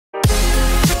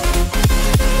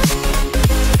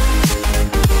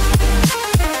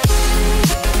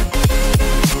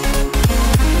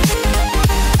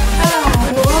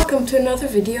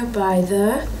video by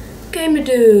the Gamer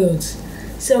Dudes.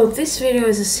 So this video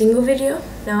is a single video.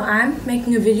 Now I'm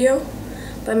making a video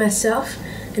by myself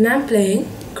and I'm playing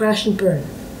Crash and Burn.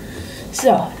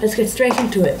 So let's get straight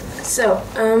into it. So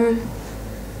I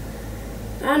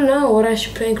don't know what I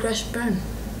should play in Crash and Burn.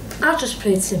 I'll just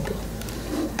play it simple.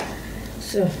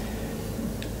 So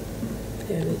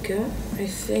there we go. I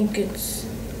think it's,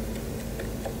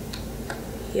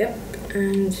 yep,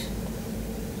 and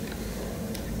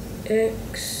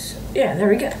X, yeah, there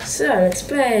we go. So let's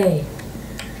play.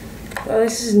 Well,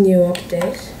 this is a new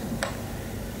update.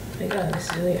 Oh my god, this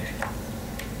is weird.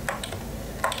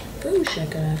 Boom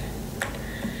shakalaka.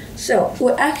 So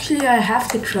what actually I have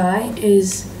to try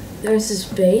is, there's this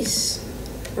base,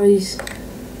 or these,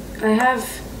 I have,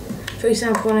 for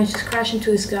example, when I just crash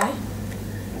into this guy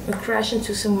or crash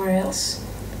into somewhere else,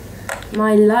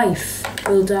 my life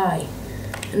will die,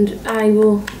 and I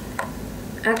will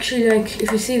actually, like,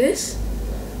 if you see this,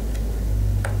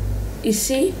 you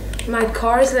see my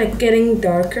car is like getting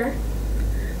darker.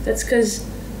 That's because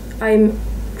I'm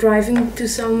driving to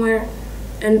somewhere,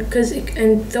 and they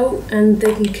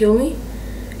can kill me,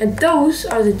 and those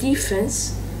are the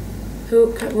defense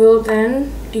who will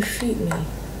then defeat me,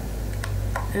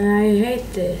 and I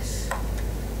hate this.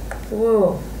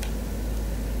 Whoa,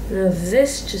 now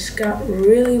this just got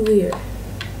really weird.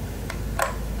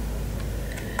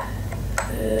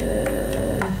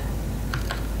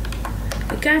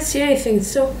 I can't see anything. It's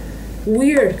so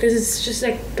weird because it's just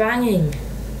like banging.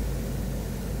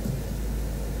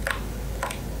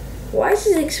 Why is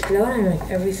it exploding like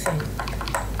everything?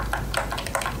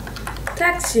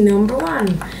 Taxi number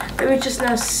 1. Let me just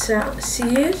now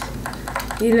see it.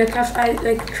 You like have I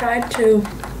like tried to.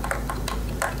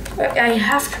 I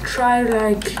have to try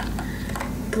like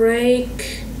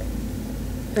brake.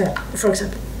 For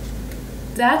example,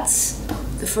 that's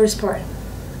the first part.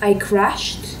 I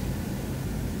crashed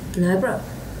and I broke.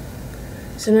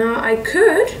 So now I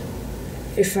could,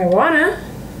 if I wanna,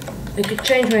 I could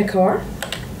change my car.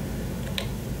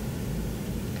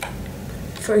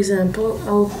 For example,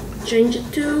 I'll change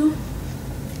it to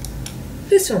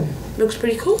this one. Looks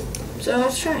pretty cool. So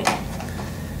let's try it.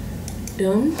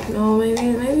 Done. No,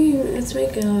 maybe let's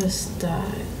make another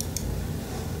style.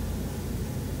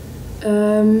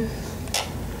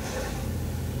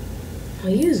 I'll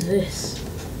use this.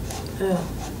 Oh,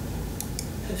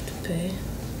 have to pay.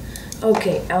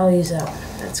 Okay, I'll use that one.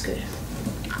 That's good.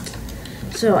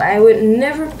 So I would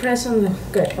never press on the,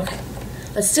 good, okay.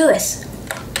 Let's do this.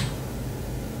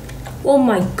 Oh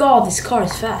my god, this car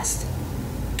is fast.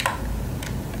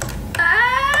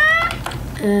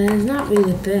 It's not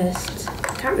really the best.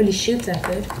 Can't really shoot that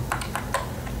good.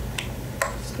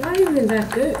 It's not even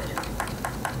that good.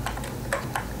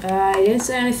 I didn't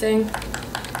say anything.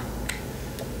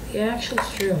 Yeah, actually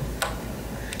it's true.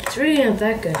 It's really not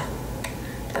that good.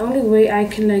 The only way I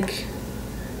can like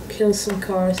kill some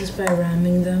cars is by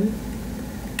ramming them.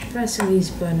 Pressing these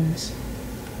buttons.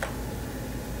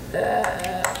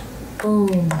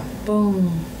 Boom,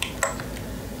 boom.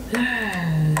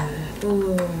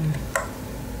 Boom.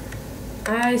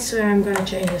 I swear I'm gonna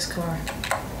change this car.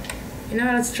 You know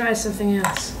what, let's try something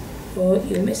else. Oh,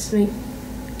 you missed me.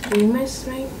 You missed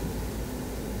me.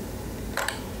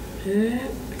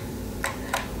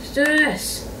 Let's do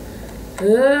this.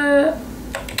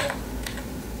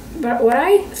 But what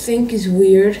I think is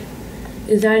weird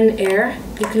is that in air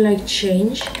you can like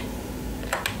change.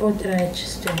 What did I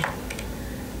just do?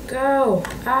 Go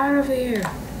out of here.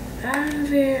 Out of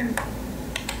here.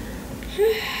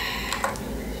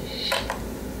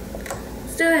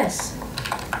 Let's do this.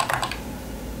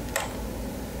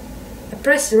 I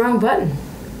pressed the wrong button.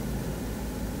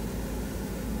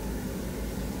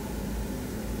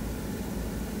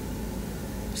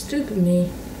 Stupid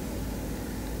me.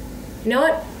 You know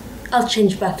what? I'll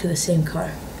change back to the same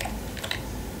car.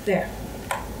 There.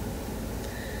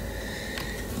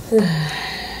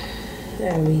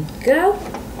 There we go.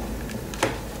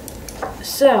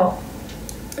 So,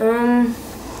 I'm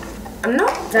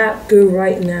not that good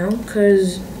right now,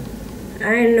 because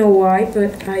I don't know why,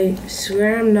 but I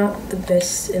swear I'm not the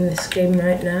best in this game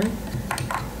right now.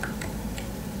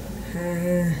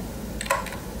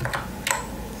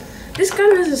 This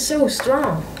gun is so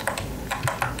strong.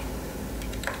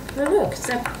 Oh look, it's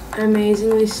that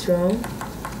amazingly strong.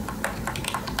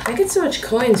 I get so much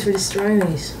coins for destroying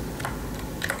these.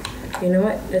 You know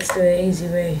what? Let's do it the easy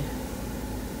way.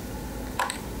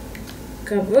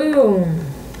 Kaboom!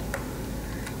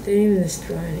 Didn't even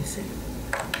destroy anything.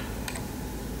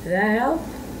 Did that help?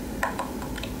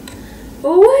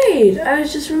 Oh wait! I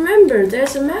just remembered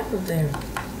there's a map up there.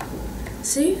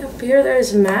 See? Up here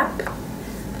there's a map.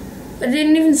 I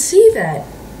didn't even see that.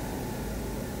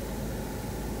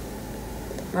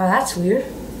 Wow, that's weird.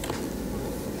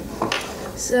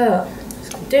 So, let's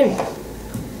continue.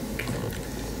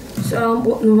 So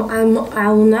I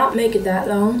will not make it that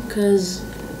long because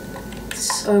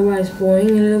it's otherwise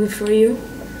boring a little bit for you.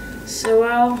 So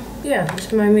yeah,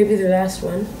 this might maybe the last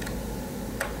one.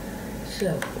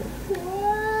 So,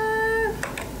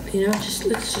 you know,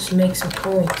 let's just make some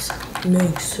coins.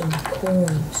 Make some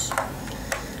coins.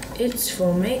 It's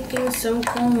for making some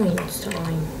coins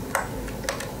time.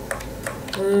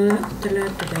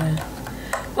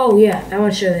 Oh yeah, I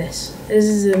want to show this. This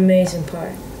is the amazing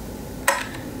part.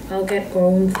 I'll get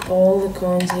all the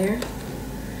coins here.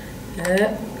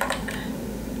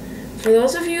 For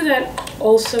those of you that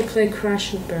also play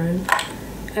Crash and Burn,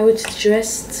 I would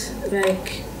suggest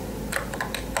like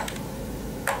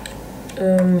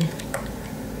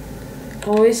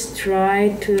always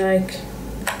try to like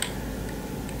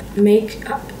make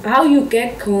how you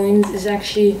get coins is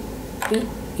actually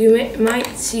you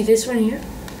might see this one here.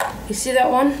 You see that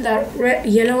one, that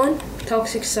yellow one,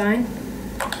 toxic sign?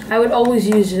 I would always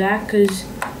use that because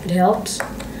it helps.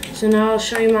 So now I'll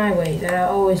show you my way that I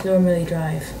always normally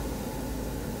drive.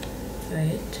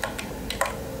 Right.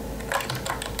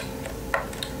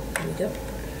 There we go.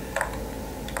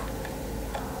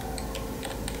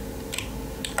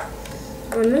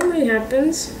 What normally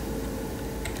happens,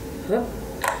 no,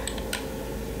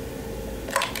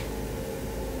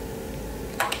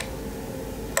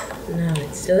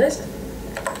 it still isn't.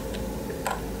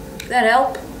 Did that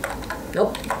help?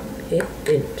 Nope, it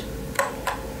didn't.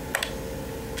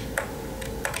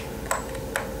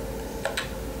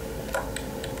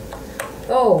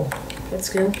 Oh, let's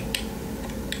go.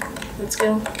 Let's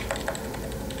go.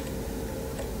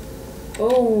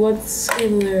 Oh, what's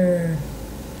in there?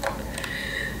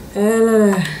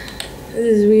 This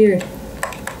is weird.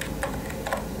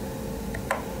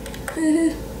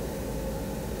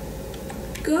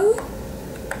 Go.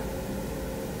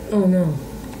 Oh no.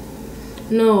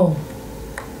 No.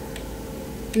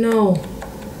 No.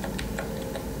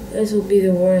 This will be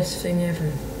the worst thing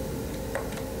ever.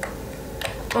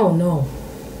 Oh no.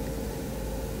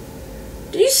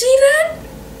 Did you see that?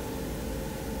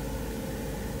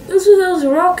 Those were those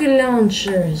rocket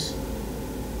launchers.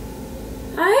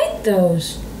 I hate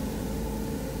those.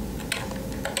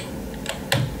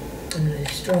 I'm gonna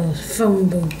destroy those phone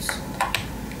booths.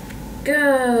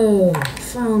 Go!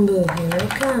 Phone booth, here I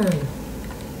come.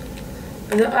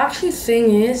 But the actual thing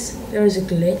is, there is a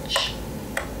glitch.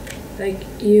 Like,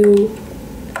 you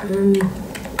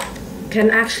can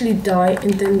actually die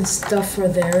and then the stuff are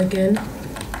there again.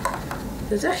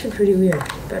 It's actually pretty weird,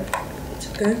 but it's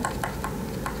okay.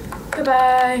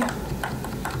 Bye-bye.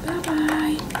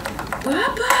 Bye-bye.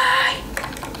 Bye-bye.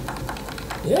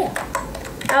 Yeah.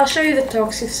 I'll show you the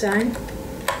toxic sign.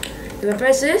 If I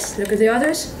press this, look at the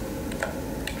others.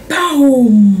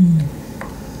 Boom!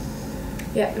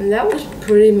 Yeah, and that was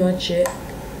pretty much it.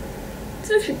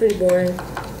 It's actually pretty boring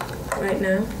right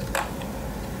now.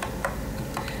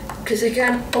 Because I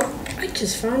can't... Oh, I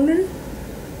just found one.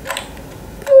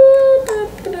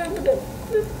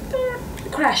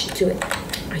 Crash into it.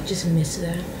 I just missed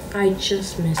that. I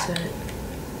just missed that.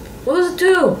 What does it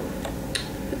do?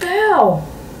 What the hell?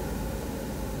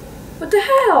 What the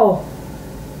hell?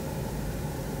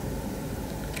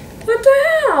 What the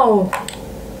hell?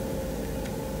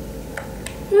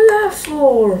 What's that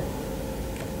for?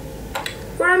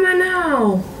 Where am I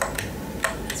now?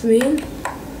 It's mean.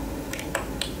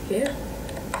 Here.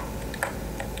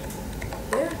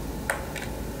 Here.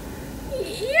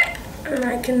 Yeah. And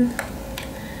I can...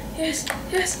 Yes,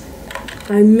 yes.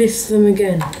 I missed them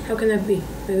again. How can that be?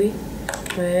 Maybe.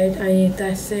 Wait, I need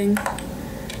that thing.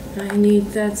 I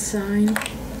need that sign.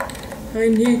 I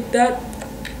need that.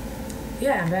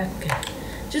 Yeah, I'm back. Okay.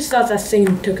 Just thought that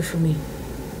thing took it from me.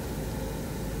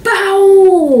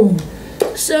 Boom!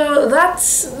 So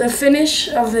that's the finish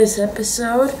of this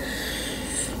episode.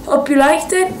 Hope you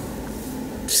liked it.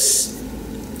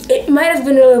 It might have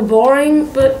been a little boring,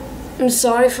 but I'm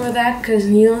sorry for that because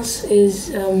Niels is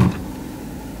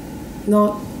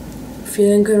not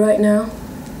feeling good right now.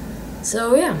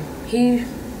 So yeah,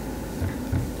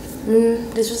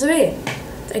 this was the video.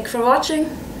 Thank you for watching.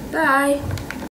 Bye.